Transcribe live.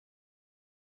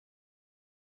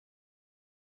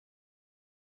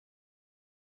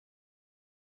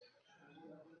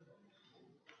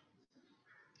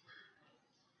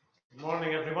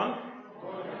Morning, everyone.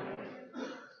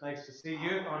 It's nice to see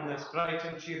you on this bright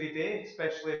and cheery day,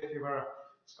 especially if you were a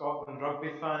Scotland rugby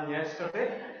fan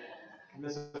yesterday.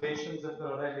 Commiserations if there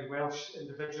are any Welsh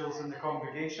individuals in the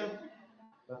congregation,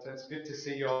 but it's good to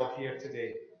see you all here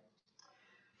today.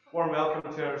 Warm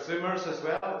welcome to our Zoomers as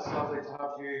well. It's lovely to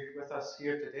have you with us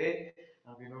here today,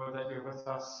 and we know that you're with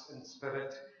us in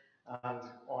spirit and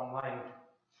online.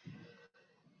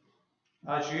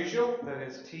 As usual, there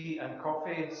is tea and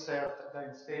coffee served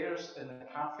downstairs in the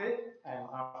cafe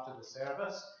after the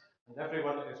service, and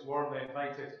everyone is warmly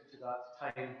invited to that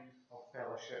time of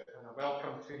fellowship. And a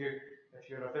welcome to you if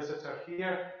you're a visitor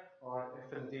here, or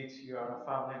if indeed you are a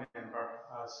family member,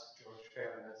 as George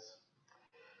Ferrin is.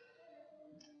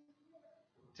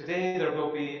 Today there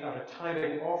will be a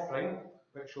retiring offering,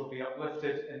 which will be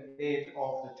uplifted in aid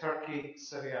of the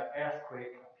Turkey-Syria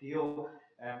earthquake appeal,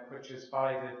 which is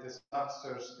by the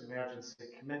Disasters Emergency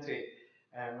Committee.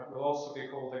 We'll also be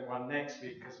holding one next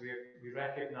week because we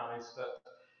recognise that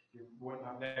you won't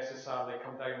have necessarily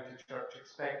come down to church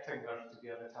expecting there to be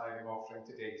a retiring offering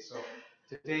today. So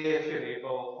today if you're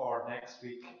able, or next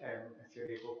week if you're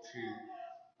able to.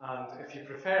 And if you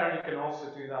prefer, you can also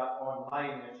do that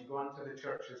online. If you go onto the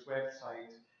church's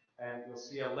website, you'll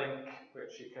see a link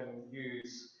which you can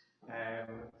use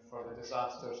for the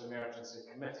Disasters Emergency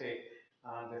Committee.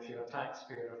 And if you're a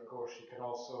taxpayer, of course, you can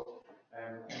also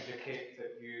indicate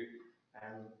that you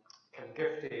can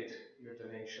gift aid your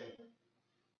donation.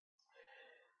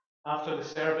 After the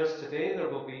service today, there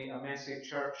will be a messy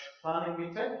church planning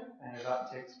meeting, and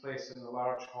that takes place in the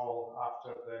large hall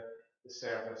after the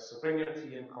service. So bring your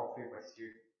tea and coffee with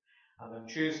you. And on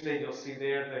Tuesday, you'll see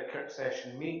there the Kirk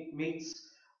session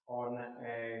meets on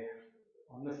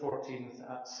the 14th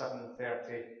at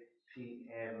 7:30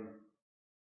 p.m.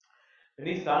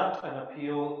 Beneath that, an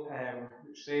appeal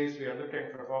which says we are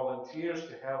looking for volunteers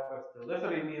to help with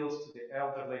delivery meals to the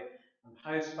elderly and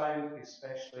housebound,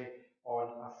 especially on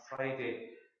a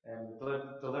Friday.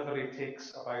 The delivery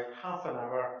takes about half an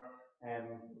hour,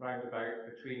 round about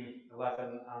between 11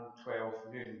 and 12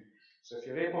 noon. So if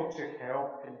you're able to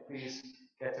help, can you please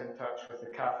get in touch with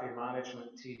the cafe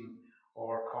management team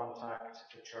or contact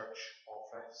the church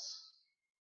office.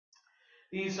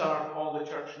 These are all the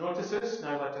church notices.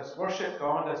 Now let us worship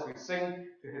God as we sing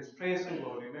to his praise and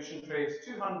glory. Mission Praise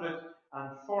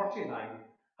 249,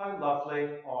 How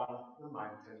Lovely on the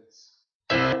Mountains.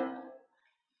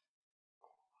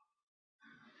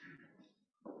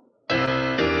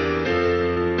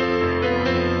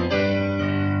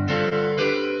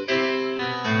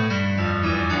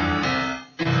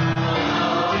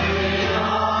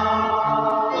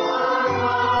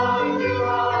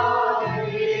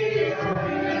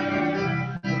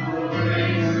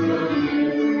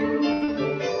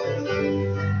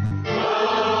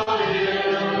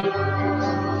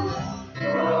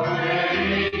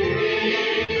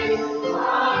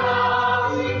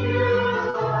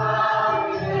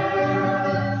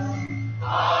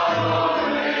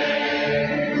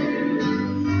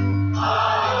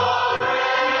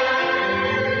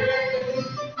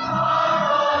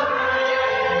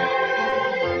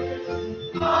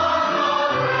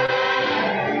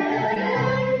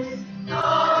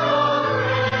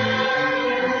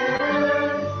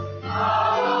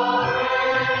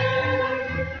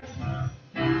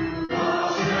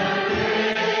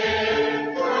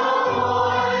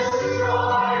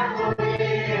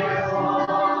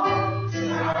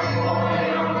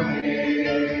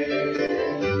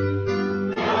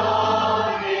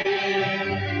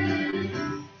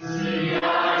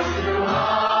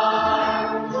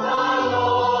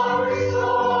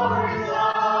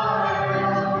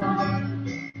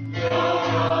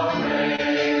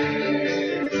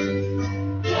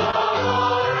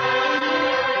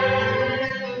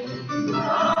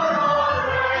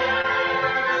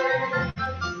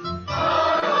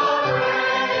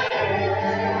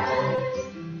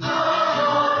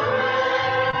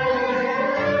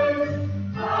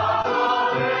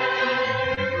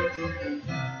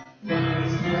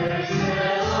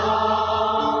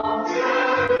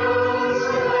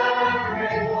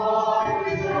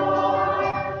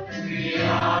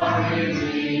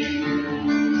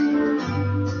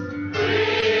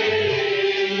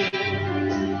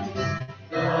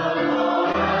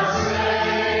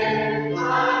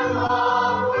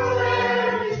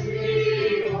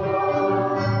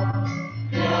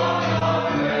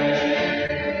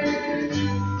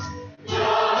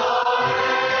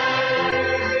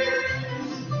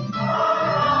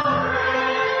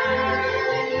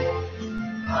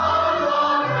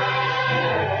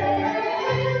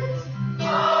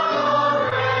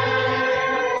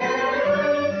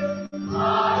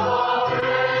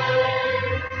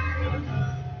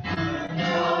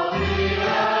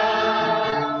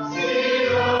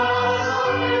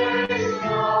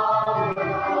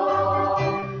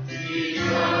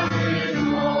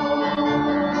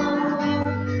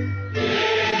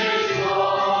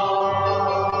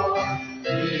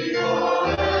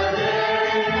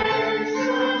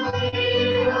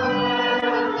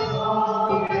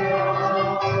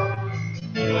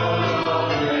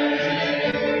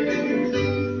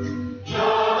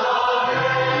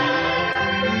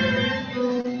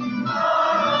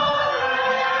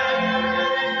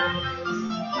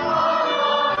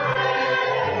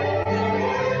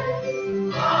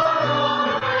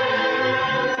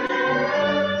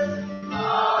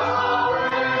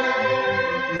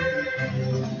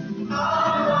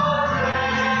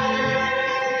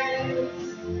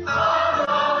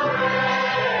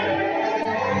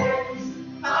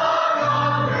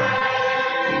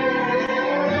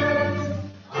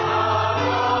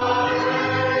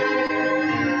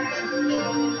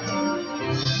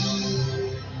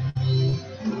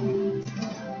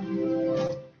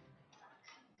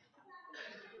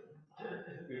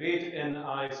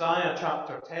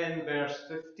 chapter 10, verse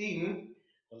 15,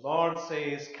 the Lord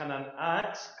says, "Can an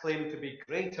axe claim to be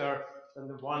greater than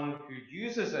the one who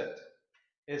uses it?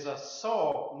 Is a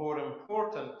saw more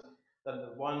important than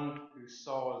the one who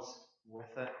saws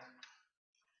with it?"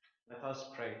 Let us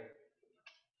pray.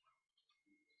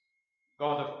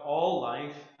 God of all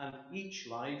life and each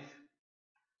life,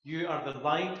 you are the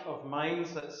light of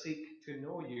minds that seek to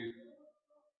know you,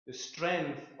 the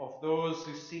strength of those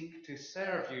who seek to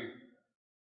serve you.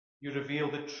 You reveal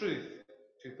the truth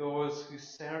to those who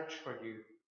search for you.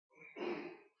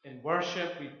 In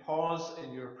worship, we pause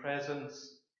in your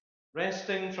presence,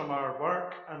 resting from our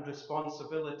work and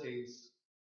responsibilities,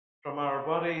 from our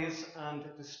worries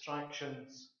and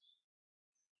distractions.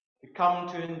 We come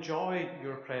to enjoy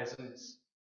your presence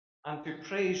and to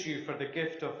praise you for the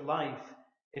gift of life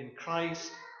in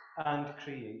Christ and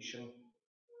creation.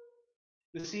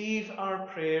 Receive our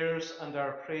prayers and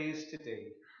our praise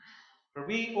today, for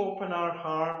we open our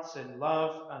hearts in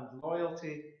love and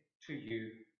loyalty to you.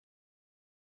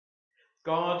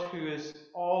 God, who is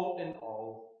all in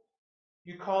all,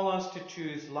 you call us to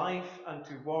choose life and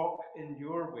to walk in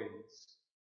your ways.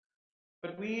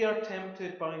 But we are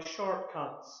tempted by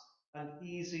shortcuts and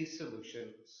easy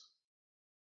solutions.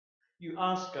 You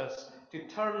ask us to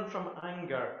turn from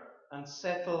anger and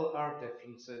settle our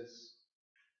differences.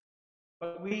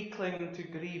 But we cling to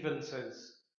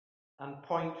grievances and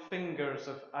point fingers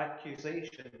of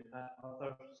accusation at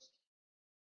others.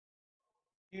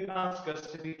 You ask us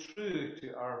to be true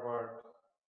to our word,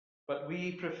 but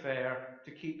we prefer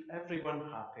to keep everyone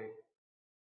happy.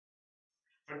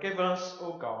 Forgive us,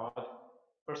 O God,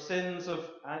 for sins of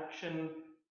action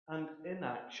and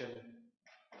inaction,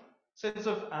 sins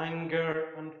of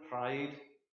anger and pride,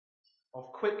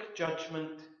 of quick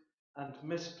judgment and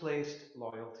misplaced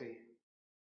loyalty.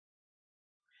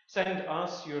 Send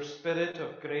us your spirit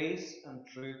of grace and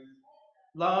truth,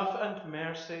 love and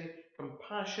mercy,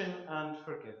 compassion and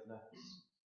forgiveness.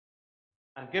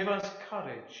 And give us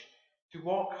courage to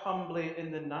walk humbly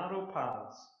in the narrow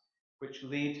paths which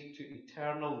lead to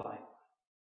eternal life.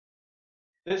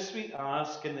 This we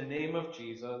ask in the name of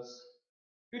Jesus,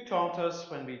 who taught us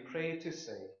when we pray to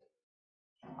say,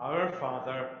 "Our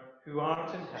Father, who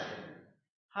art in heaven,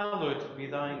 hallowed be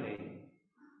thy name.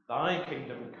 Thy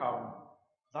kingdom come,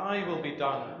 thy will be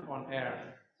done on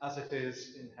earth as it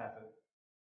is in heaven.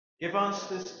 Give us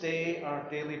this day our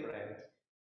daily bread,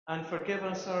 and forgive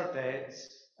us our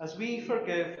debts as we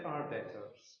forgive our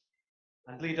debtors.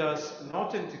 And lead us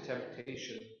not into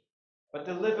temptation, but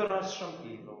deliver us from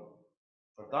evil.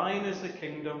 For thine is the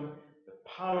kingdom, the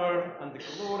power, and the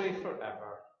glory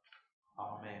forever.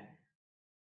 Amen."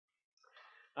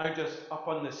 Now just up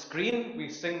on the screen, we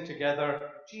sing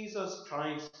together, "Jesus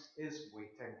Christ is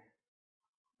Waiting."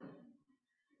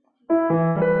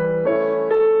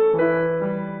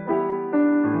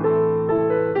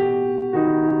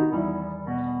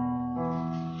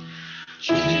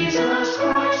 Jesus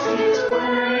Christ is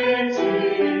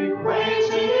waiting,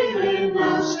 waiting in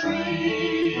the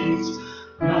streets.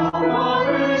 No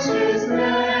one is his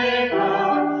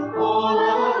neighbor, all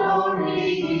alone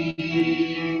he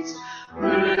eats.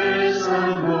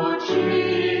 Risen Lord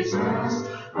Jesus,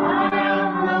 I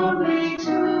am lonely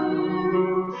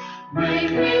too.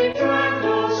 Make me kind,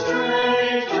 no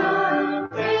stranger,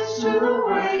 fit to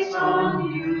wait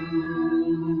on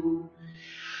you.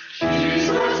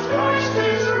 Jesus Christ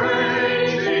is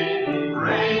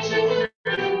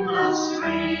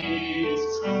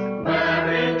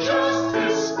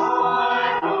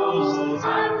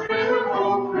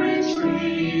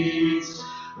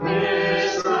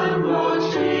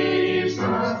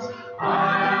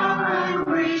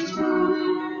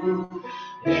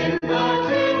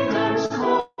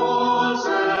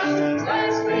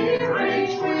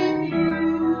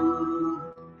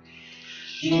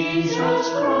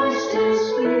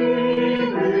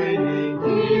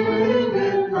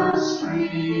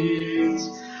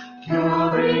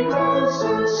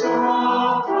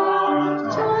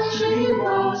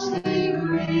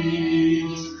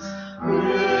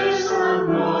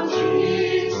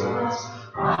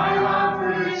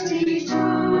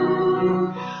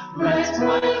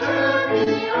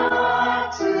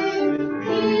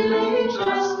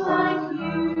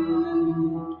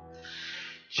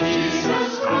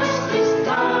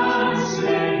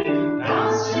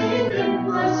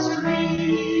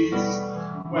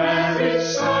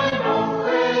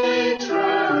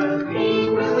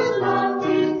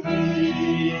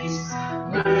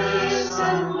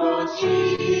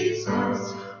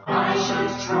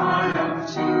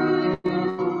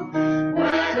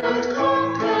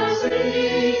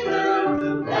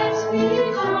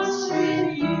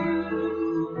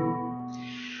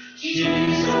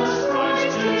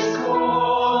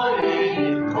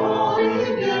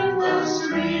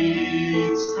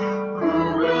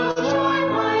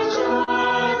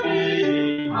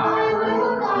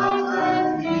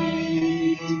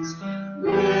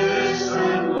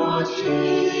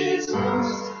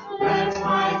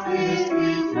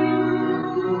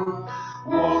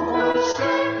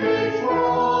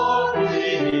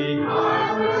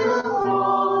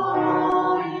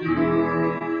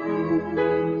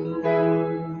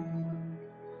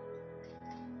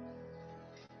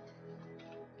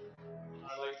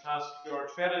to ask George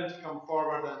Ferrin to come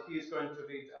forward, and he's going to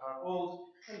read our Old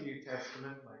and New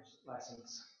Testament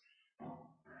lessons.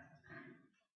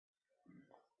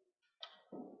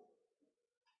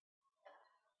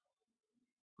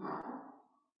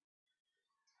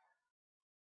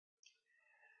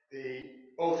 The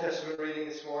Old Testament reading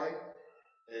this morning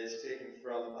is taken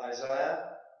from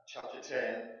Isaiah chapter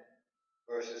 10,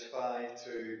 verses 5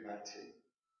 to 19.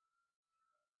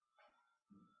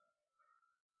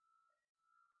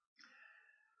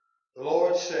 The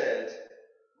Lord said,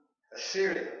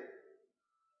 Assyria,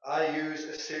 I use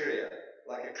Assyria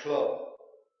like a club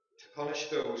to punish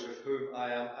those with whom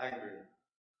I am angry.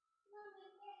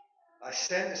 I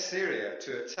sent Assyria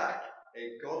to attack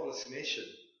a godless nation,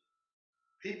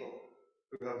 people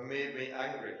who have made me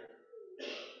angry.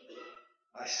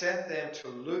 I sent them to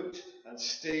loot and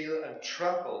steal and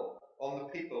trample on the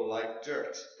people like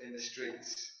dirt in the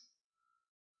streets.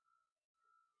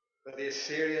 But the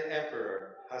Assyrian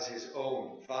emperor has his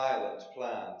own violent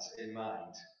plans in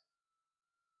mind.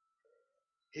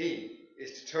 He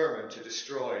is determined to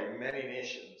destroy many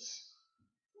nations.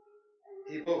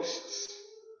 He boasts,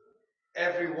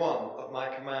 every one of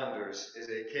my commanders is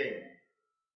a king.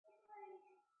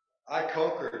 I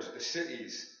conquered the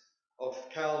cities of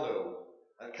Calno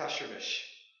and Kashemish,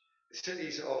 the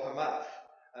cities of Hamath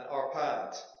and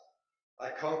Arpad. I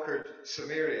conquered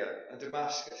Samaria and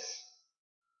Damascus.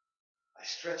 I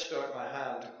stretched out my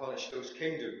hand to punish those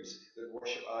kingdoms that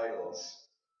worship idols.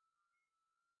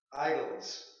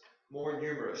 Idols more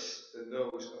numerous than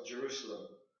those of Jerusalem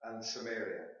and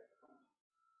Samaria.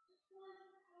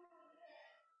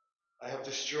 I have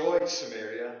destroyed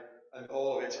Samaria and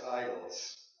all of its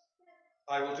idols.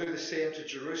 I will do the same to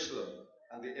Jerusalem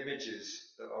and the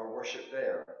images that are worshipped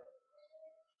there.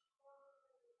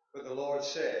 But the Lord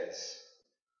says,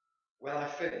 when I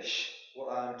finish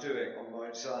what I am doing on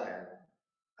Mount Zion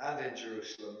and in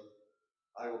Jerusalem,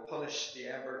 I will punish the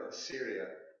emperor of Assyria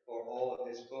for all of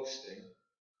his boasting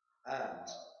and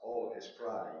all of his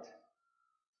pride.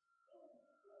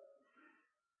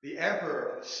 The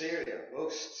emperor of Assyria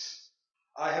boasts,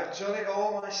 I have done it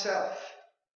all myself.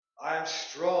 I am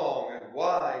strong and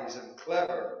wise and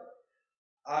clever.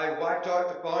 I wiped out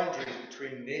the boundaries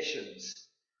between nations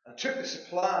and took the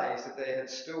supplies that they had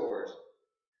stored.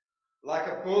 Like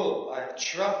a bull, I have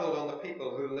trampled on the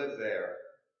people who live there.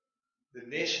 The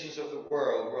nations of the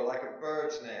world were like a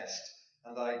bird's nest,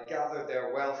 and I gathered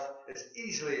their wealth as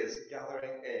easily as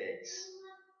gathering eggs.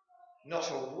 Not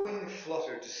a wing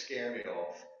fluttered to scare me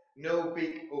off, no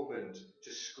beak opened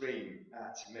to scream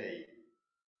at me.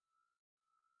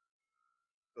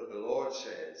 But the Lord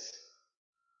says,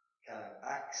 can an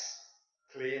axe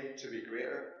claim to be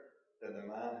greater than the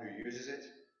man who uses it?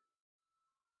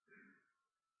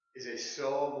 Is a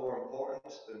saw more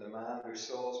important than the man who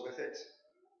saws with it?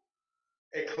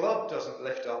 A club doesn't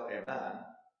lift up a man.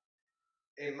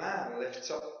 A man lifts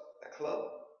up a club.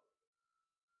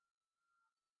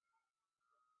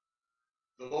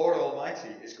 The Lord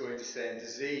Almighty is going to send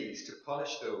disease to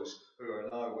punish those who are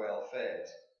now well fed.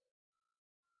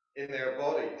 In their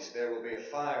bodies there will be a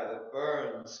fire that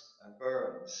burns and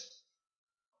burns.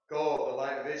 God, the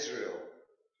light of Israel,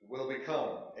 will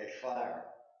become a fire.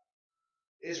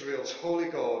 Israel's holy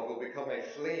God will become a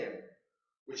flame,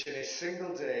 which in a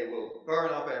single day will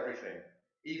burn up everything,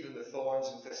 even the thorns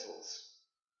and thistles.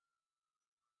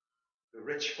 The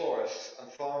rich forests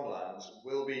and farmlands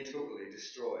will be totally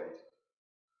destroyed,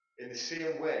 in the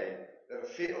same way that a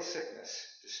fatal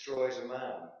sickness destroys a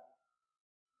man.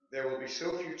 There will be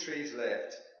so few trees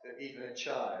left that even a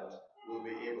child will be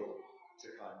able to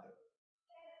count them.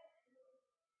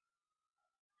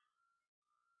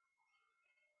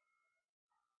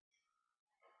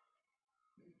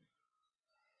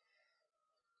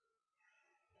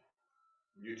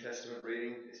 New Testament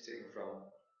reading is taken from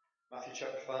Matthew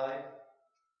chapter 5,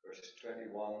 verses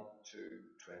 21 to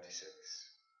 26.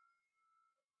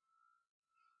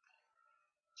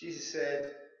 Jesus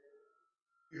said,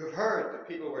 you have heard that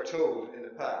people were told in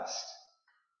the past,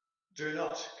 do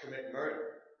not commit murder.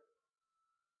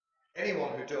 Anyone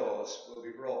who does will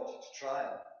be brought to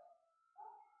trial.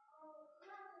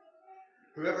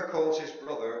 Whoever calls his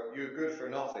brother you good for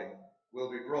nothing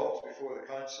will be brought before the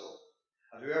council,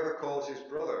 and whoever calls his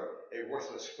brother a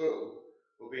worthless fool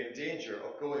will be in danger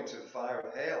of going to the fire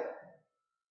of hell.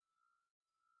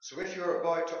 So if you are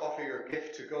about to offer your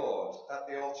gift to God at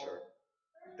the altar,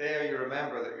 there you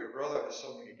remember that your brother has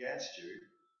something against you,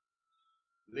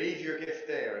 leave your gift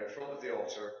there in front of the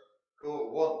altar, go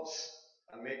at once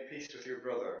and make peace with your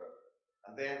brother,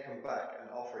 and then come back and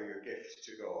offer your gift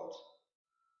to God.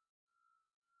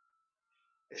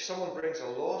 If someone brings a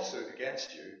lawsuit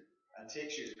against you and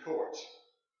takes you to court.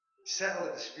 Settle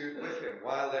the dispute with him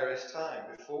while there is time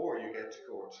before you get to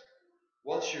court.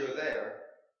 Once you are there,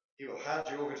 he will hand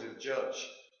you over to the judge,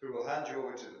 who will hand you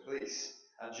over to the police,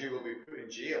 and you will be put in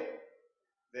jail.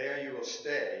 There you will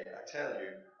stay, I tell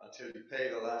you, until you pay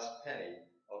the last penny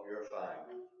of your fine.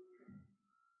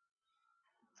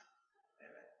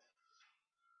 Amen.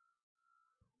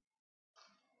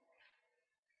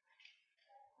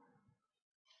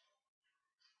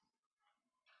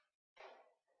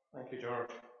 Thank you, George.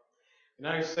 We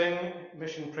now sing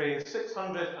Mission Praise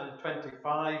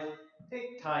 625,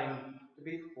 Take Time to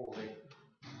Be Holy.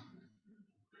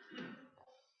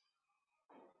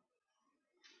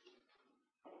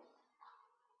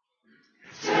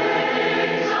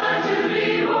 Take time to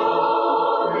be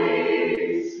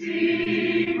holy,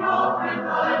 speak often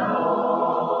thy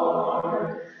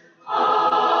Lord.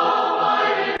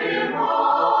 Abide in him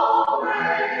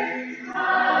always,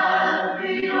 and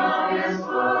be on his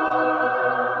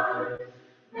word.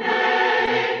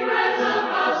 Make friends of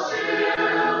God's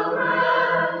children,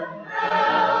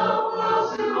 help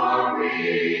those who are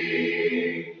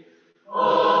weak.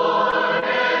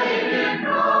 Forgetting in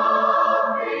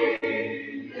nothing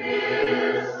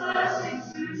his blessings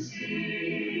to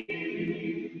see.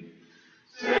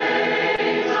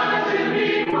 Take time to be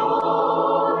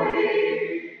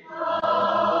holy, the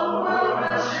world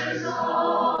rushes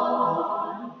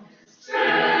on.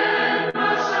 Spend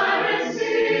much time in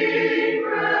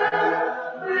secret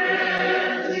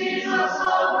with Jesus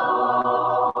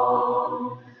alone.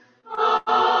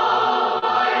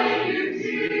 Abiding in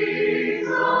Jesus,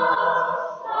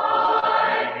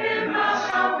 like him thou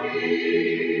shalt be.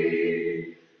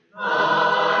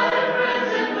 Thy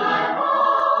friends in thy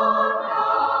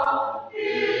conduct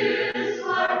his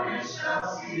likeness shall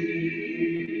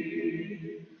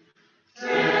see.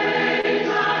 Take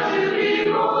time to be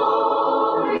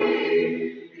holy,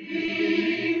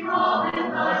 be calm in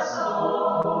thy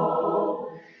soul.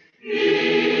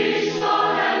 Each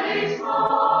thought and each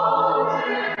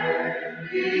motive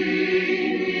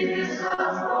be in his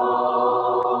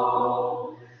control.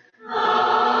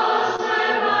 Thus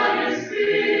led by his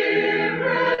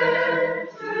Spirit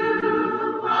to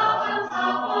mountains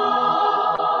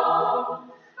above,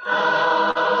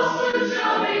 thou soon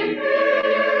shalt be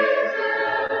fitted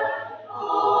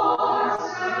for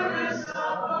service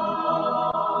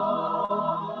above.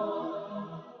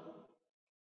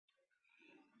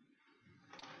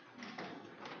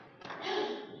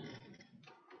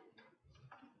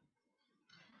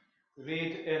 We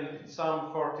read in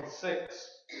Psalm 46,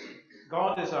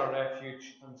 God is our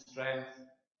refuge and strength,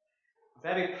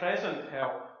 very present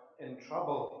help in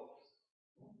trouble.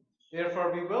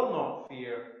 Therefore we will not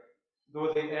fear,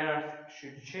 though the earth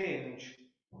should change,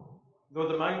 though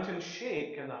the mountains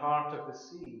shake in the heart of the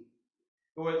sea,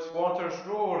 though its waters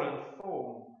roar and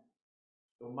foam,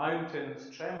 though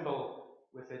mountains tremble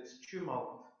with its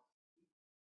tumult.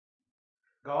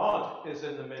 God is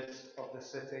in the midst of the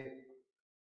city.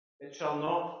 It shall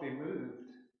not be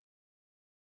moved.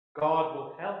 God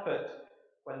will help it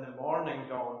when the morning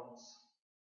dawns.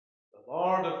 The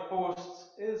Lord of hosts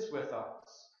is with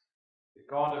us. The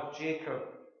God of Jacob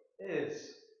is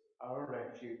our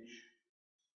refuge.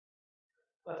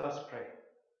 Let us pray.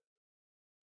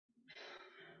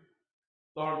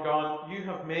 Lord God, you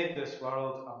have made this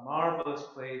world a marvelous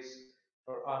place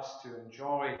for us to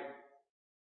enjoy.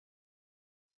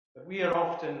 But we are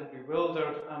often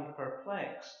bewildered and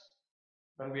perplexed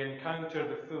when we encounter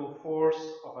the full force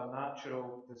of a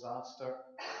natural disaster.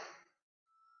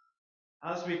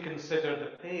 As we consider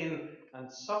the pain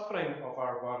and suffering of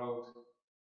our world,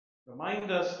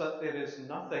 remind us that there is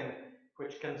nothing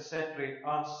which can separate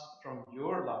us from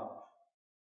your love,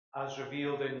 as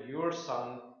revealed in your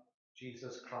Son,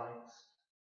 Jesus Christ.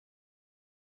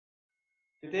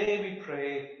 Today we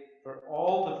pray for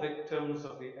all the victims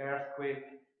of the earthquake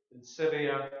in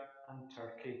Syria and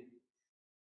Turkey.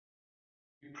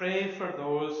 We pray for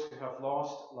those who have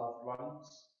lost loved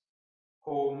ones,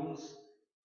 homes,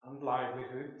 and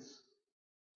livelihoods.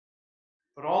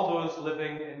 For all those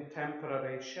living in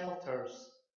temporary shelters,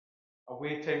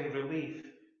 awaiting relief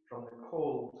from the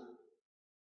cold.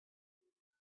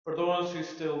 For those who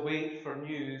still wait for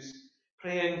news,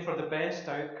 praying for the best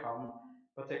outcome,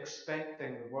 but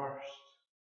expecting the worst.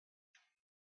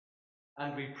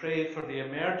 And we pray for the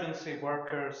emergency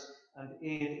workers and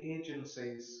aid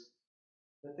agencies,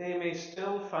 that they may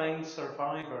still find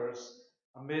survivors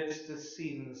amidst the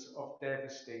scenes of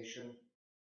devastation.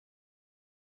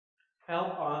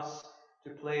 Help us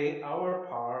to play our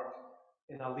part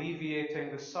in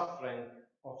alleviating the suffering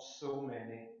of so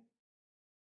many.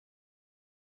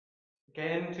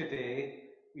 Again today,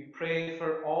 we pray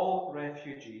for all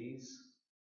refugees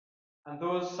and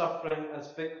those suffering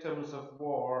as victims of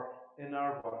war in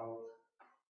our world.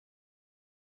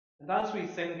 And as we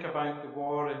think about the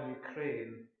war in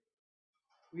Ukraine,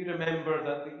 we remember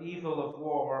that the evil of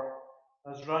war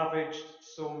has ravaged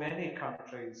so many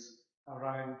countries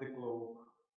around the globe.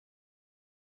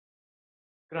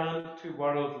 Grant to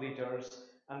world leaders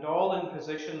and all in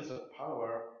positions of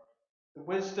power the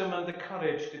wisdom and the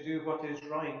courage to do what is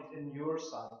right in your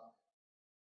sight.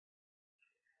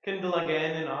 Kindle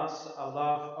again in us a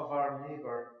love of our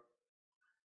neighbour,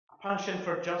 a passion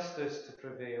for justice to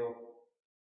prevail,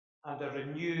 and a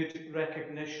renewed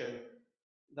recognition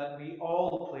that we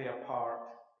all play a part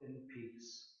in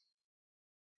peace.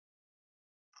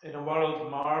 In a world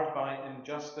marred by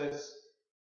injustice,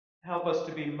 help us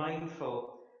to be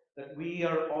mindful that we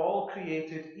are all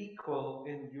created equal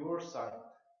in your sight,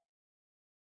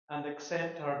 and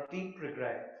accept our deep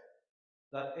regret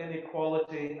that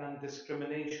inequality and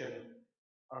discrimination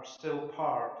are still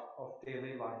part of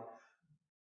daily life.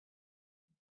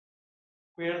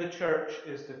 Where the church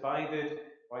is divided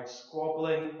by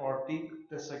squabbling or deep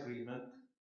disagreement,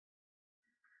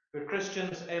 where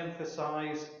Christians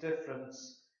emphasize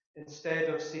difference instead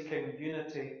of seeking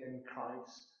unity in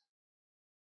Christ,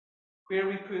 where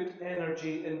we put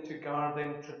energy into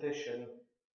guarding tradition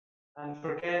and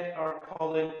forget our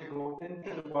calling to go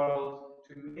into the world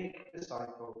to make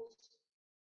disciples,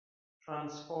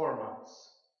 transform us,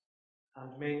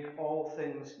 and make all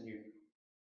things new.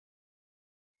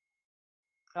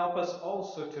 Help us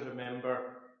also to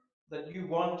remember that you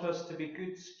want us to be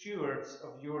good stewards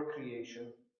of your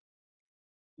creation,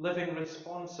 living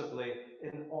responsibly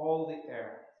in all the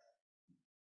earth.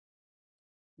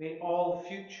 May all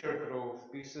future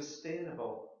growth be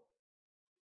sustainable,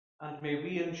 and may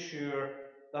we ensure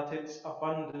that its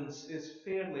abundance is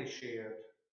fairly shared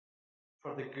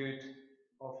for the good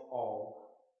of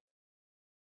all.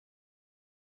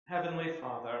 Heavenly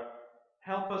Father,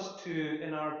 help us too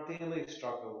in our daily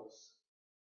struggles,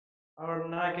 our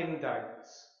nagging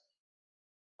doubts,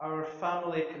 our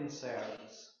family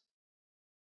concerns,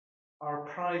 our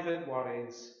private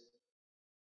worries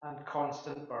and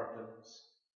constant burdens.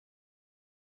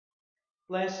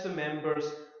 Bless the members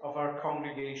of our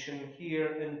congregation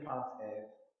here in Pathhead,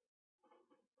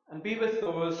 and be with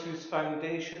those whose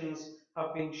foundations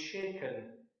have been shaken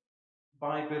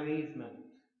by bereavement,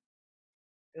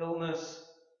 illness,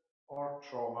 or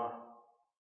trauma.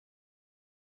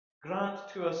 Grant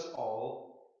to us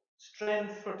all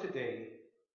strength for today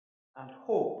and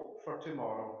hope for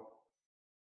tomorrow.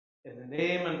 In the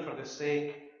name and for the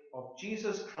sake of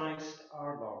Jesus Christ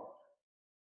our Lord.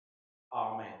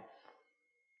 Amen.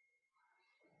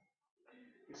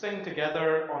 We sing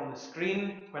together on the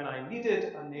screen, "When I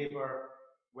Needed a Neighbour,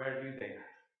 Were You There?"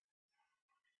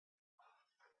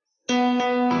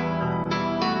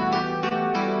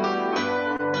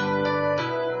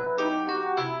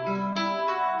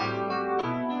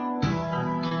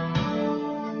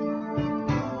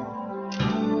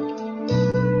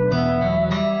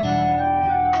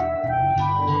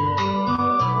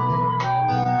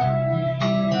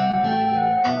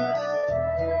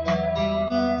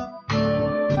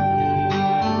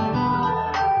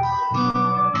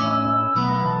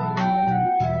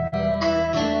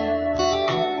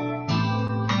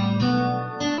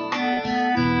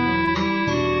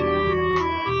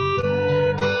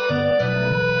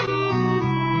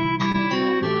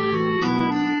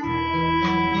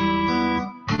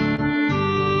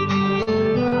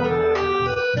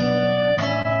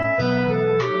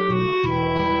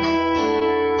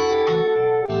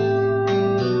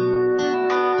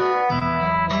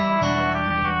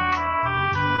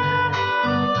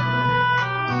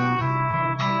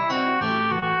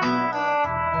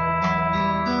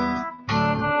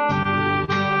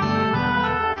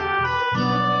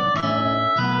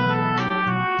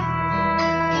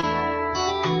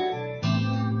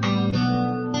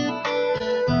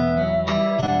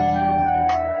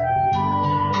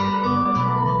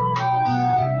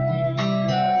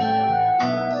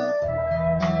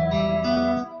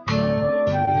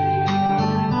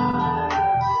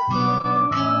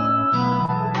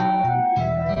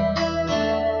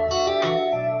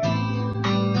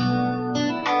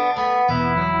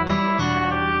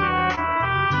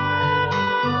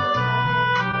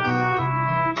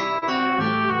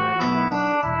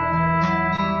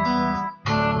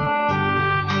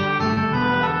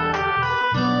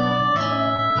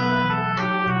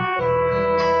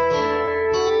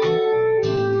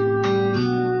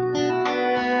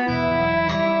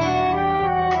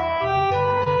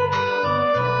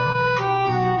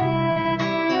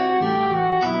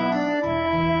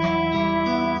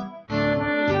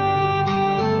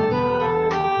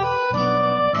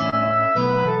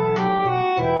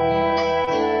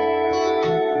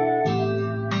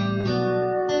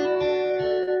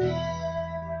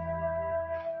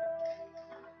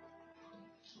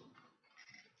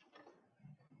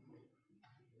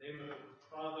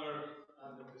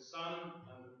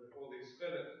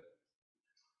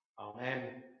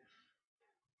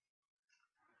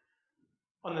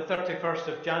 31st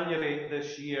of January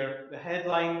this year, the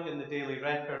headline in the Daily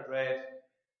Record read,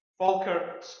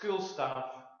 Falkirk school staff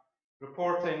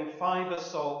reporting 5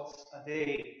 assaults a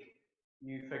day,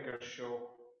 new figures show.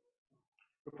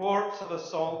 Reports of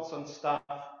assaults on staff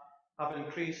have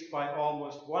increased by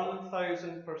almost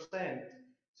 1,000%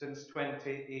 since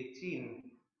 2018,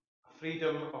 a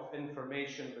Freedom of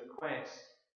Information request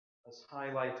has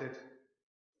highlighted.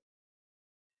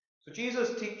 So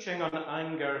Jesus' teaching on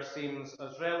anger seems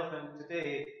as relevant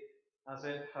today as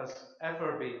it has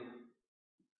ever been.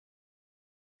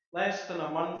 Less than a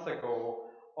month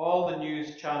ago, all the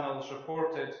news channels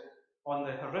reported on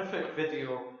the horrific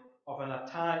video of an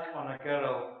attack on a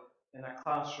girl in a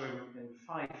classroom in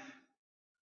Fife.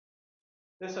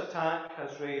 This attack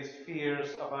has raised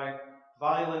fears about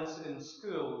violence in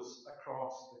schools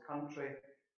across the country.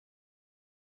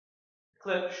 A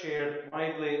clip shared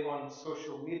widely on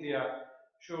social media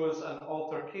shows an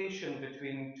altercation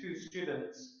between 2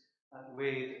 students at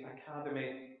Wade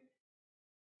Academy.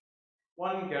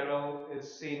 One girl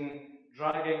is seen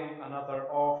dragging another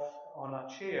off on a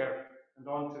chair and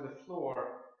onto the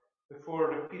floor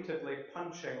before repeatedly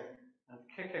punching and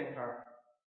kicking her.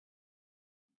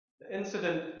 The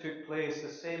incident took place the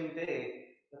same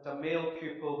day that a male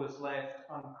pupil was left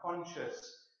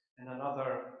unconscious in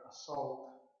another assault.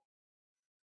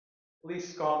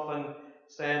 Police Scotland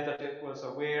said that it was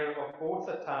aware of both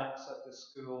attacks at the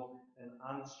school in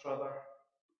Anstruther.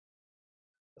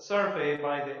 A survey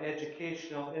by the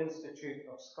Educational Institute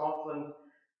of Scotland,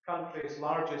 country's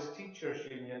largest teachers'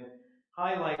 union,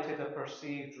 highlighted a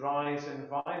perceived rise in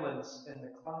violence in the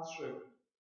classroom.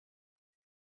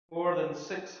 More than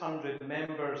 600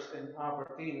 members in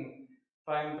Aberdeen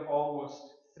found almost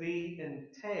 3 in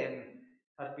 10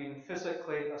 had been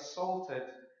physically assaulted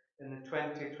in the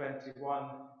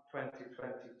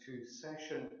 2021-2022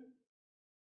 session.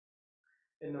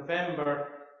 In November,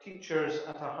 teachers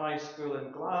at a high school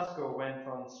in Glasgow went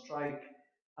on strike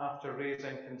after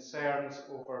raising concerns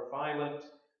over violent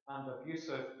and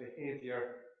abusive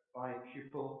behaviour by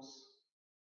pupils.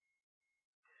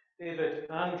 David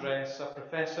Andres, a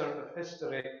professor of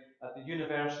history at the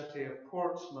University of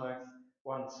Portsmouth,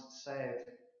 once said,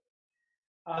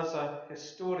 "As a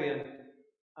historian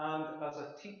and as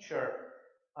a teacher,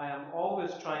 I am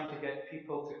always trying to get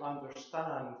people to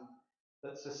understand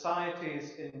that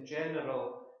societies in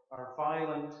general are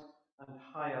violent and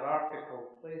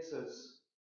hierarchical places.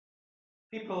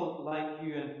 People like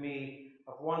you and me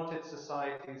have wanted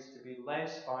societies to be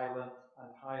less violent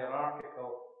and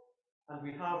hierarchical, and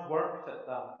we have worked at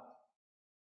that.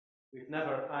 We've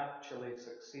never actually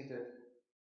succeeded.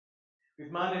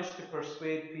 We've managed to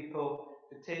persuade people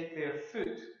to take their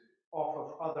foot off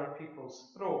of other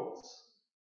people's throats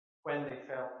when they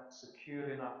felt secure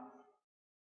enough."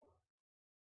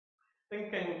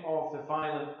 Thinking of the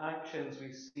violent actions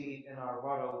we see in our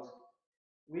world,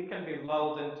 we can be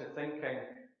lulled into thinking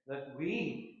that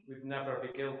we would never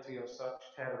be guilty of such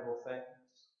terrible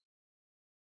things.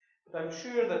 But I'm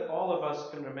sure that all of us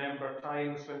can remember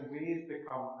times when we've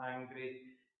become angry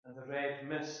and the red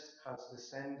mist has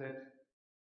descended.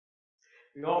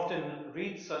 We often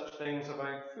read such things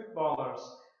about footballers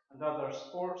and other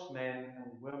sportsmen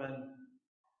and women.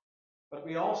 But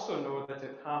we also know that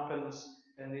it happens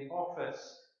in the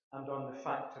office and on the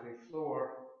factory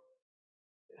floor.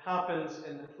 It happens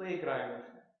in the playground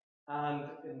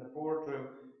and in the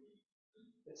boardroom.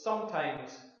 It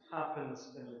sometimes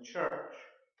happens in the church.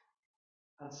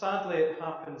 And sadly, it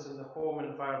happens in the home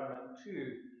environment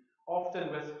too,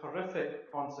 often with horrific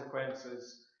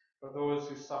consequences for those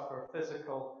who suffer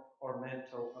physical or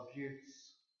mental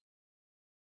abuse.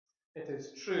 It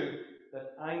is true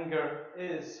that anger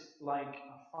is like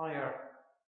a fire.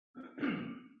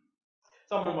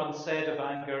 Someone once said of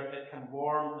anger, it can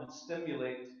warm and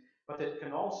stimulate, but it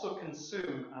can also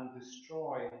consume and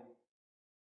destroy.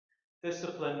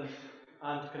 Disciplined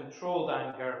and controlled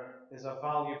anger is a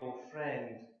valuable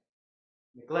friend.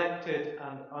 Neglected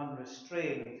and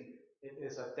unrestrained, it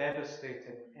is a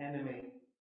devastating enemy.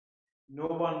 No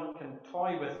one can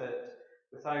toy with it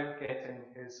without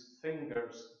getting his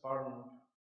fingers burned.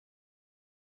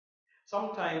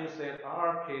 Sometimes there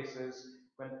are cases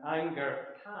when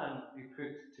anger can be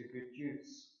put to good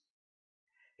use.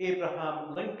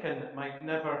 Abraham Lincoln might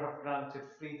never have granted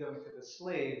freedom to the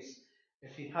slaves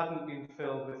if he hadn't been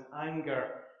filled with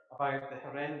anger about the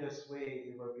horrendous way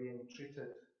they were being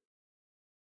treated.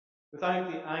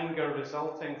 Without the anger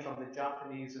resulting from the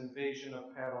Japanese invasion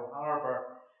of Pearl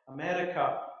Harbor,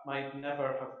 America might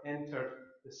never have entered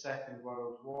the Second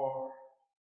World War.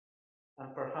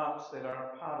 And perhaps there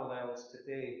are parallels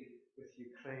today with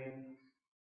Ukraine.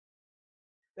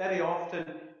 Very often,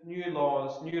 new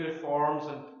laws, new reforms,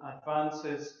 and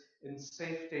advances in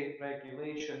safety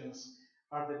regulations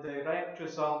are the direct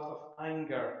result of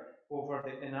anger over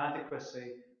the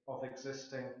inadequacy of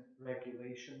existing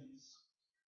regulations.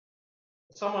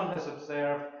 Someone has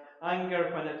observed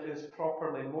anger, when it is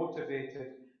properly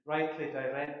motivated, rightly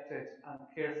directed, and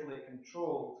carefully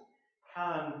controlled,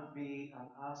 can be an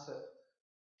asset.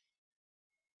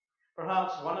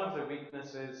 Perhaps one of the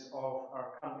weaknesses of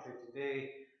our country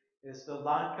today is the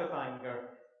lack of anger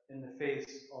in the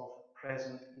face of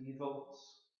present evils.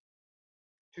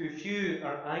 Too few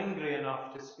are angry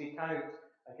enough to speak out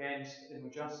against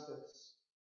injustice.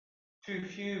 Too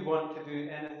few want to do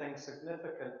anything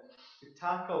significant to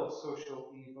tackle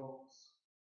social evils.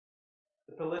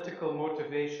 The political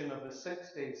motivation of the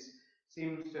 60s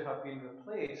seems to have been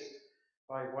replaced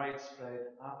by widespread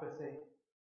apathy.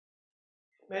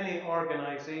 Many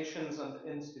organisations and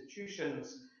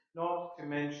institutions, not to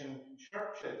mention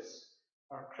churches,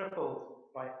 are crippled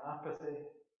by apathy.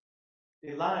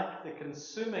 They lack the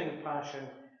consuming passion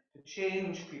to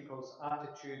change people's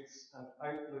attitudes and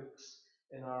outlooks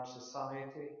in our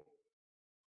society.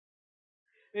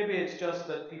 Maybe it's just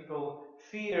that people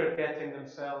fear getting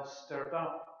themselves stirred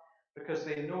up because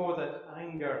they know that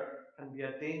anger can be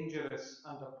a dangerous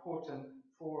and a potent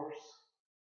force.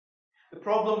 The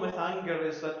problem with anger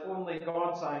is that only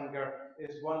God's anger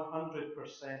is 100%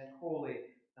 holy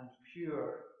and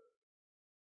pure.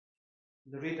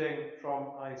 The reading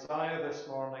from Isaiah this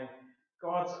morning,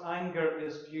 God's anger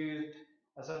is viewed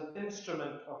as an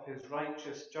instrument of his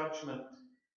righteous judgment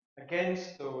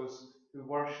against those who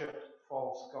worship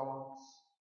false gods.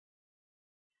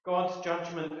 God's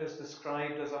judgment is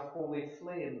described as a holy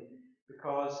flame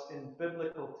because, in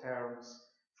biblical terms,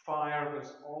 fire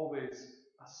was always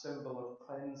a symbol of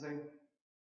cleansing.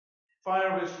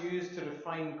 Fire was used to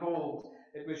refine gold.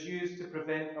 It was used to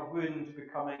prevent a wound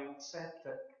becoming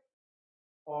septic.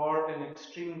 Or, in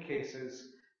extreme cases,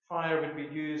 fire would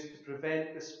be used to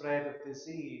prevent the spread of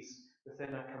disease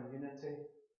within a community.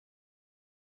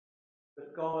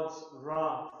 But God's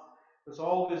wrath was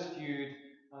always viewed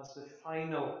as the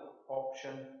final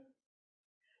option.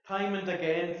 Time and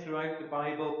again throughout the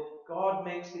Bible, God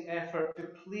makes the effort to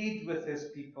plead with his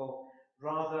people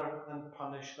rather than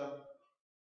punish them.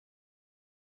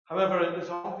 However, it was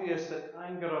obvious that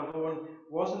anger alone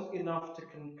wasn't enough to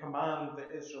command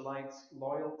the Israelites'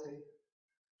 loyalty.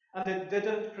 And it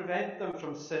didn't prevent them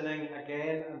from sinning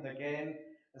again and again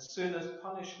as soon as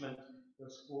punishment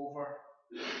was over.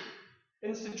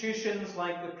 Institutions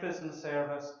like the prison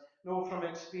service know from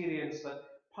experience that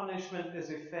punishment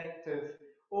is effective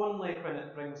only when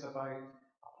it brings about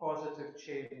a positive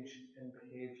change in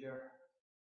behaviour.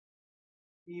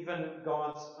 Even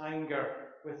God's anger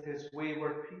with his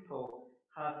wayward people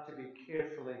had to be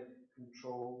carefully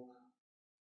controlled.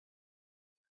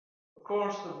 Of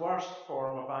course, the worst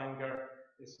form of anger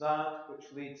is that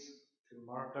which leads to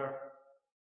murder.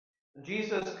 And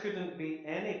Jesus couldn't be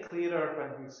any clearer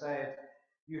when he said,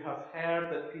 "You have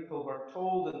heard that people were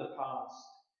told in the past,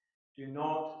 'Do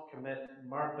not commit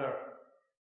murder.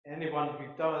 Anyone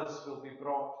who does will be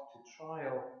brought to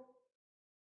trial.'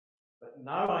 But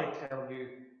now I tell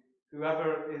you,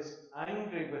 whoever is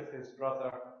angry with his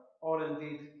brother, or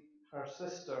indeed her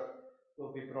sister,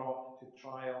 will be brought to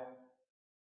trial.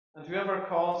 And whoever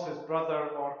calls his brother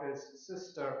or his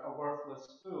sister a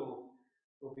worthless fool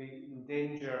will be in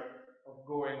danger of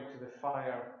going to the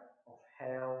fire of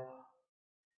hell."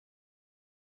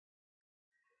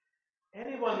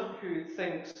 Anyone who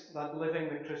thinks that living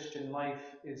the Christian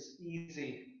life is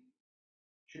easy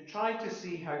should try to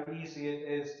see how easy it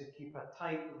is to keep a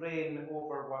tight rein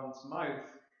over one's mouth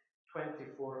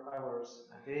 24 hours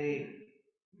a day.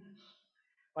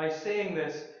 By saying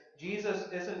this,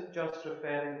 Jesus isn't just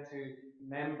referring to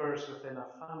members within a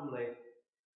family.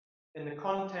 In the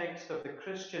context of the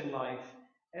Christian life,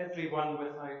 everyone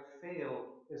without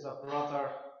fail is a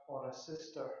brother or a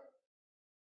sister.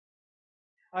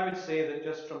 I would say that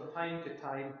just from time to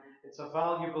time, it's a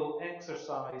valuable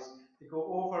exercise to go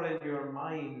over in your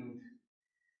mind,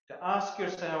 to ask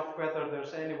yourself whether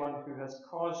there's anyone who has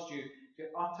caused you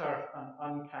to utter an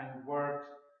unkind word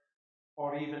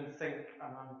or even think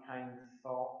an unkind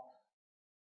thought.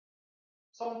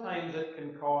 Sometimes it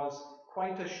can cause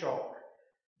quite a shock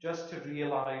just to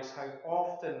realise how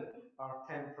often our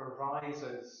temper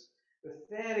rises with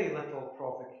very little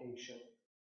provocation.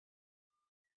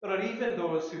 There are even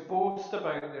those who boast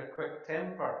about their quick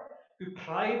temper, who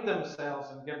pride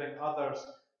themselves in giving others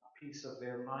a piece of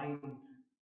their mind.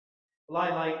 Well, I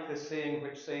like the saying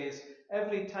which says,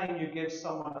 every time you give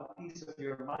someone a piece of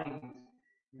your mind,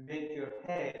 you make your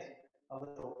head a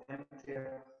little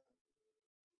emptier.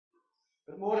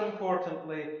 But more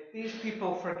importantly, these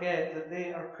people forget that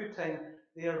they are putting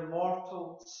their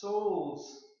mortal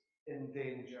souls in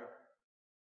danger.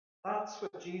 That's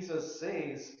what Jesus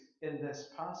says in this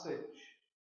passage.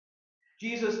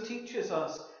 Jesus teaches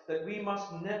us that we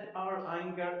must nip our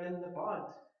anger in the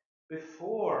bud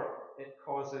before it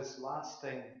causes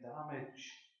lasting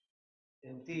damage.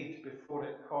 Indeed, before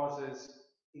it causes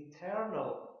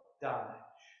eternal damage.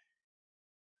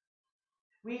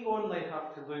 We only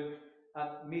have to look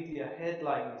at media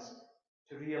headlines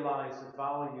to realize the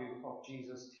value of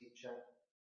Jesus' teaching.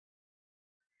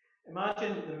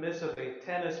 Imagine the misery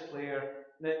tennis player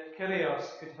Nick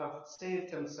Kyrgios could have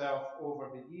saved himself over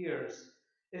the years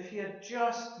if he had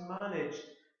just managed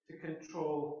to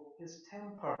control his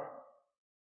temper.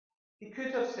 He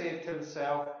could have saved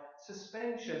himself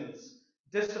suspensions,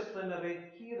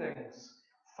 disciplinary hearings,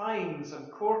 fines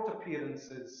and court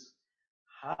appearances,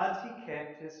 had he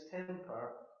kept his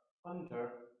temper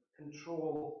under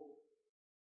control.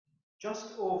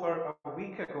 Just over a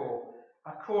week ago,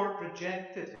 a court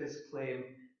rejected his claim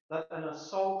that an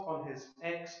assault on his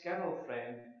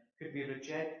ex-girlfriend could be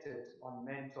rejected on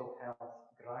mental health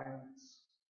grounds.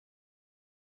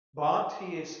 But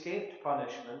he escaped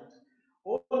punishment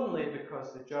only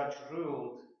because the judge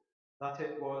ruled that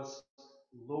it was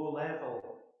low-level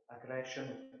aggression.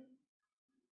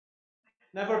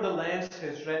 Nevertheless,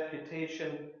 his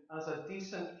reputation as a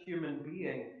decent human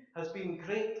being has been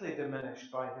greatly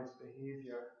diminished by his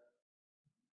behaviour.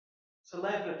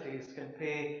 Celebrities can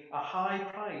pay a high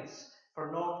price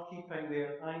for not keeping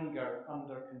their anger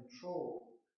under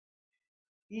control,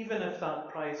 even if that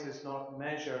price is not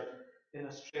measured in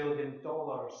Australian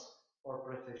dollars or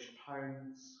British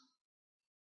pounds.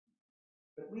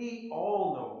 But we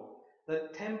all know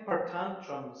that temper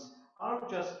tantrums aren't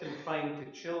just confined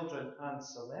to children and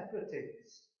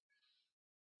celebrities.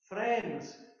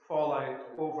 Friends fall out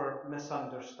over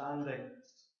misunderstandings.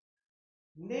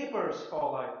 Neighbours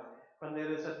fall out when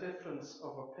there is a difference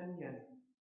of opinion.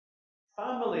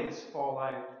 Families fall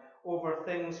out over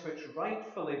things which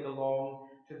rightfully belong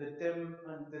to the dim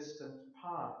and distant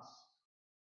past.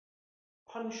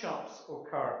 Punch-ups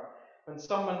occur when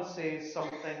someone says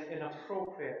something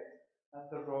inappropriate at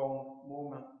the wrong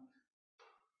moment.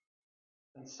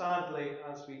 And sadly,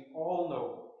 as we all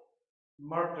know,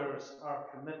 murders are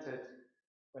committed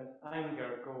when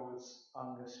anger goes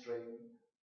unrestrained.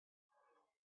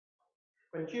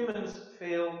 When humans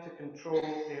fail to control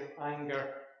their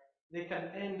anger, they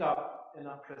can end up in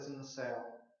a prison cell.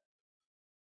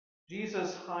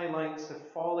 Jesus highlights the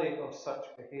folly of such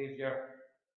behaviour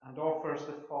and offers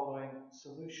the following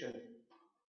solution.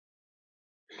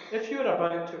 If you're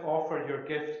about to offer your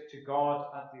gift to God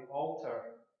at the altar,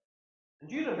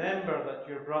 and you remember that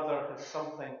your brother has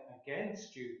something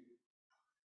against you,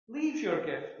 leave your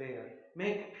gift there,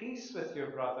 make peace with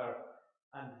your brother,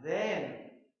 and then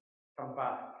come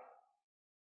back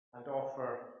and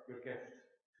offer your gift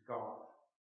to God.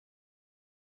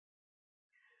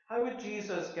 How would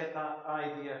Jesus get that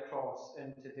idea across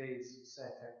in today's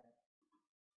setting?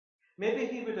 Maybe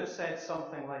he would have said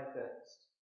something like this.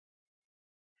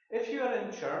 If you are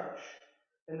in church,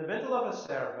 in the middle of a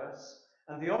service,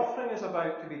 and the offering is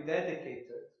about to be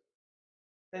dedicated,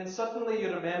 then suddenly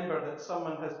you remember that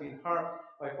someone has been hurt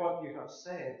by what you have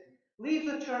said, leave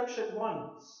the church at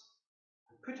once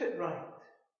and put it right.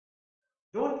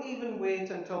 Don't even wait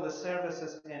until the service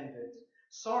is ended.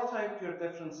 Sort out your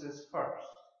differences first.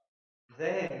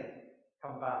 Then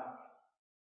come back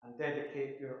and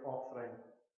dedicate your offering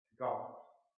to God.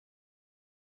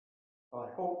 Well,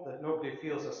 I hope that nobody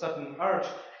feels a sudden urge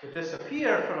to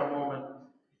disappear for a moment.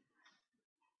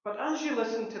 But as you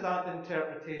listen to that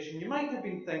interpretation, you might have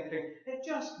been thinking, it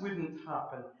just wouldn't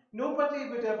happen. Nobody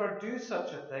would ever do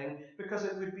such a thing because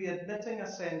it would be admitting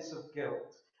a sense of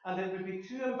guilt, and it would be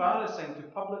too embarrassing to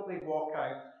publicly walk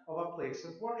out of a place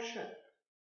of worship.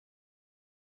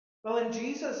 Well, in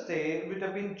Jesus' day, it would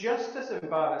have been just as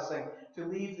embarrassing to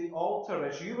leave the altar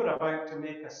as you were about to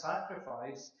make a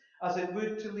sacrifice as it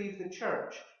would to leave the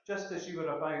church just as you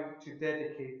were about to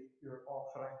dedicate your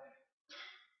offering.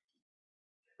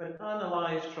 When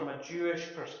analysed from a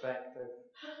Jewish perspective,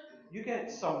 you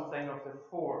get something of the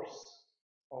force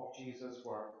of Jesus'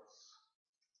 words.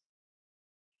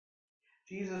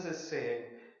 Jesus is saying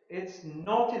it's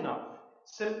not enough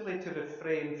simply to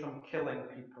refrain from killing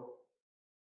people.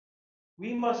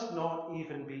 We must not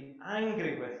even be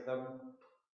angry with them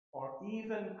or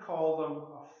even call them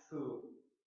a fool.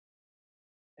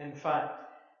 In fact,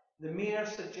 the mere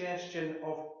suggestion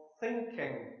of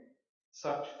thinking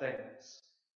such things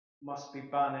must be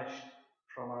banished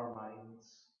from our minds.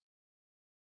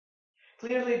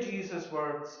 Clearly, Jesus'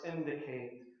 words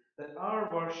indicate that our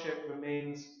worship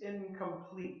remains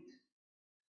incomplete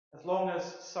as long as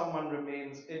someone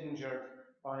remains injured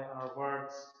by our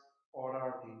words or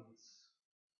our deeds.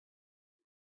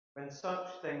 When such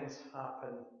things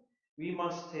happen, we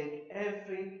must take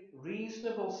every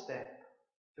reasonable step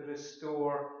to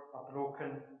restore a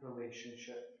broken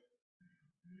relationship.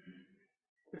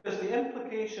 Because the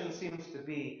implication seems to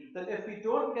be that if we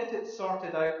don't get it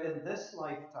sorted out in this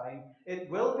lifetime, it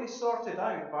will be sorted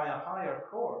out by a higher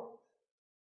court.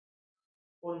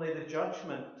 Only the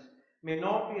judgment may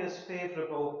not be as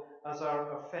favourable as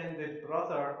our offended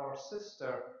brother or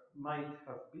sister might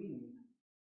have been.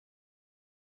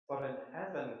 For in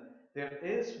heaven there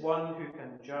is one who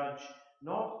can judge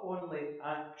not only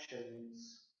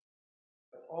actions,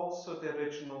 but also the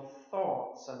original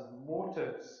thoughts and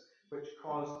motives which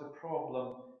caused the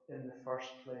problem in the first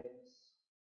place.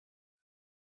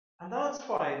 And that's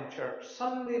why in church,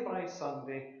 Sunday by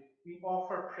Sunday, we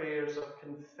offer prayers of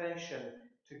confession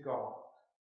to God.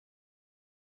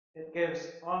 It gives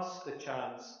us the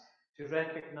chance to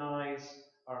recognize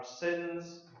our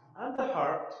sins and the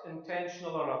hurt,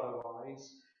 intentional or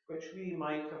otherwise, which we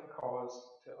might have caused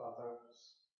to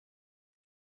others.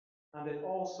 And it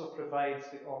also provides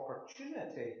the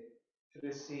opportunity to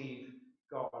receive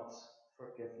God's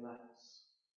forgiveness.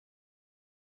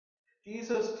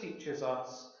 Jesus teaches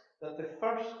us that the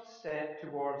first step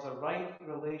towards a right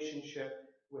relationship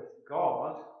with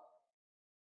God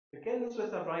begins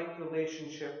with a right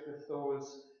relationship with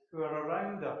those who are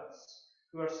around us,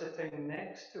 who are sitting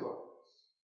next to us.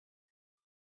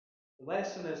 The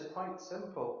lesson is quite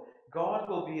simple. God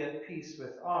will be at peace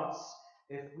with us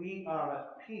if we are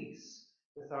at peace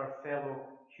with our fellow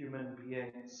human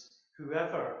beings,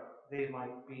 whoever they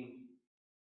might be.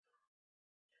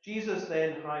 Jesus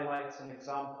then highlights an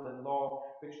example in law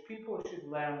which people should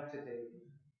learn today.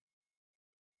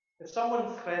 If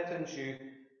someone threatens you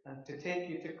and to take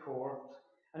you to court,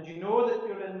 and you know that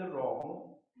you're in the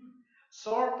wrong,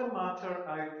 sort the matter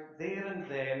out there and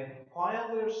then while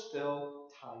there's still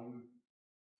time.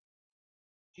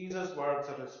 Jesus' words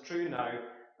are as true now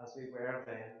as they were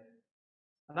then.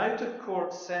 An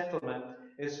out-of-court settlement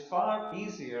is far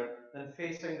easier than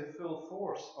facing the full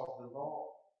force of the law.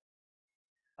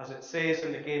 As it says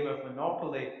in the game of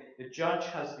Monopoly, the judge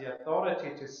has the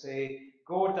authority to say,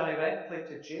 go directly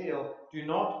to jail, do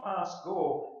not pass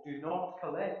go, do not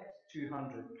collect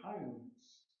 £200.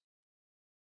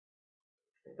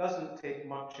 It doesn't take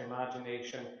much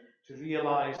imagination to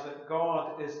realize that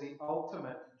God is the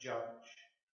ultimate judge.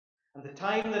 And the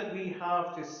time that we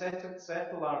have to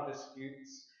settle our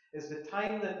disputes is the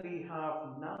time that we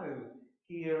have now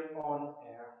here on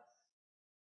earth.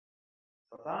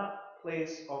 For that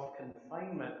place of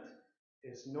confinement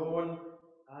is known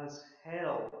as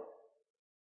hell.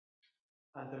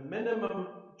 And the minimum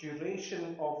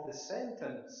duration of the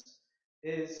sentence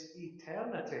is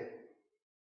eternity.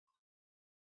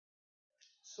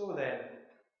 So then,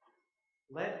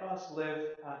 let us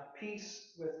live at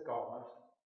peace with God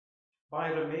by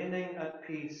remaining at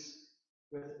peace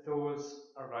with those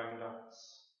around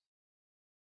us.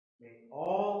 May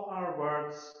all our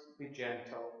words be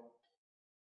gentle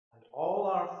and all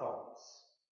our thoughts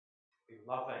be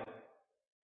loving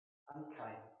and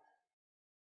kind.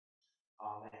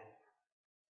 Amen.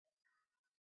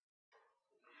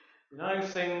 We now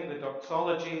sing the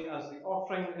doxology as the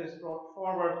offering is brought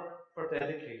forward for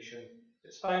dedication.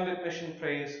 It's found at Mission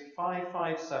Praise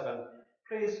 557.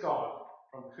 Praise God,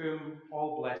 from whom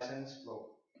all blessings flow.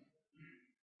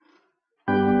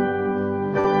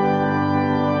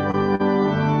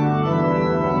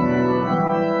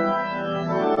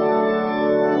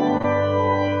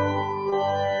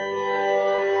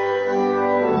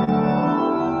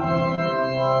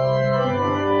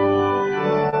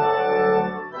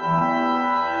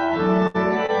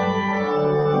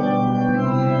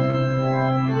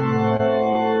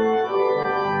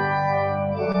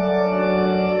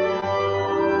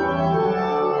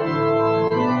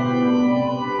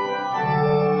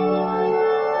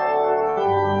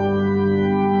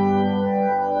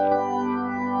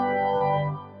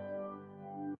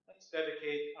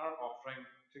 Dedicate our offering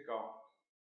to God.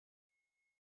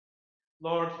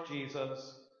 Lord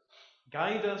Jesus,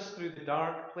 guide us through the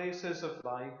dark places of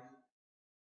life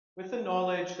with the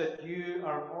knowledge that you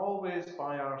are always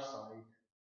by our side.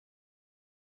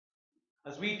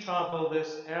 As we travel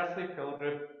this earthly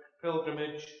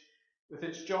pilgrimage with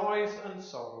its joys and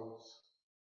sorrows,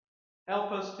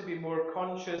 help us to be more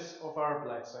conscious of our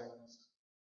blessings,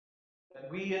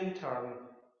 that we in turn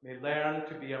may learn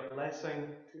to be a blessing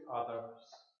to others.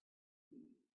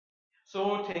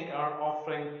 So take our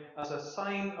offering as a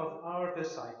sign of our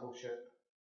discipleship,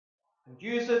 and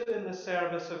use it in the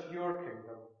service of your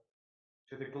kingdom,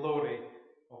 to the glory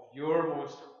of your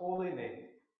most holy name,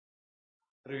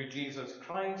 through Jesus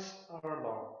Christ our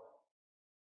Lord.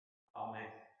 Amen.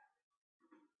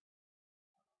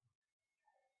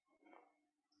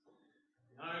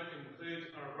 We now conclude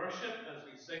our worship as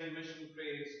we sing Mission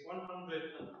Praise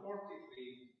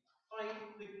 143, Fight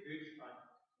the Good Fight.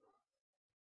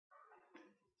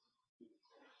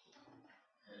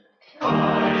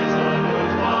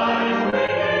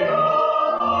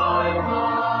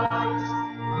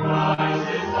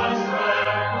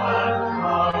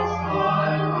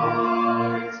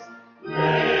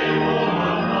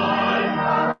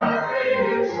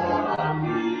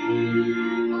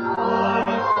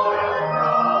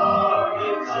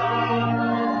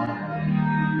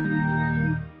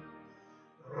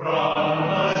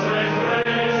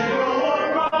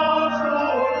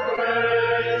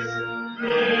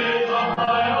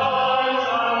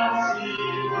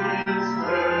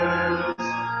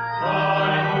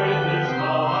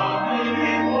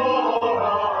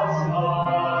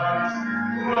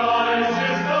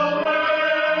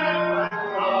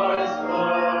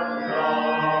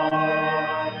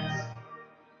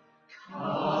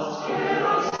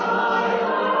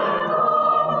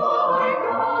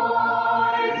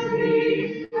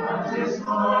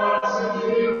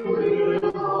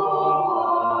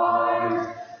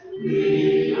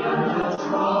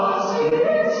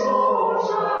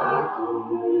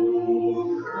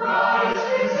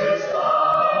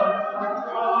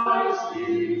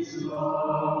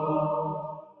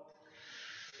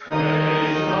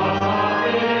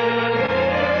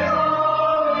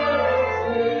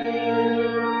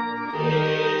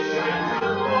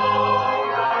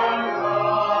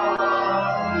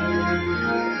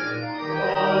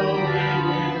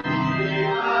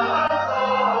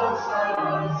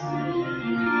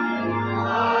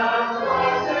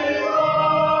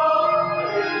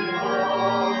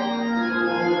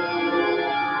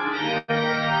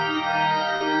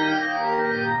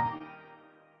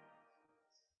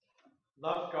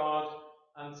 Love God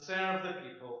and serve the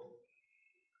people.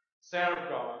 Serve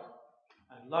God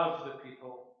and love the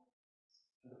people.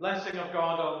 And the blessing of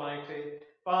God Almighty,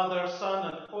 Father,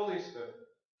 Son, and Holy Spirit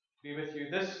be with you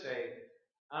this day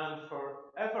and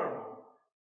forevermore.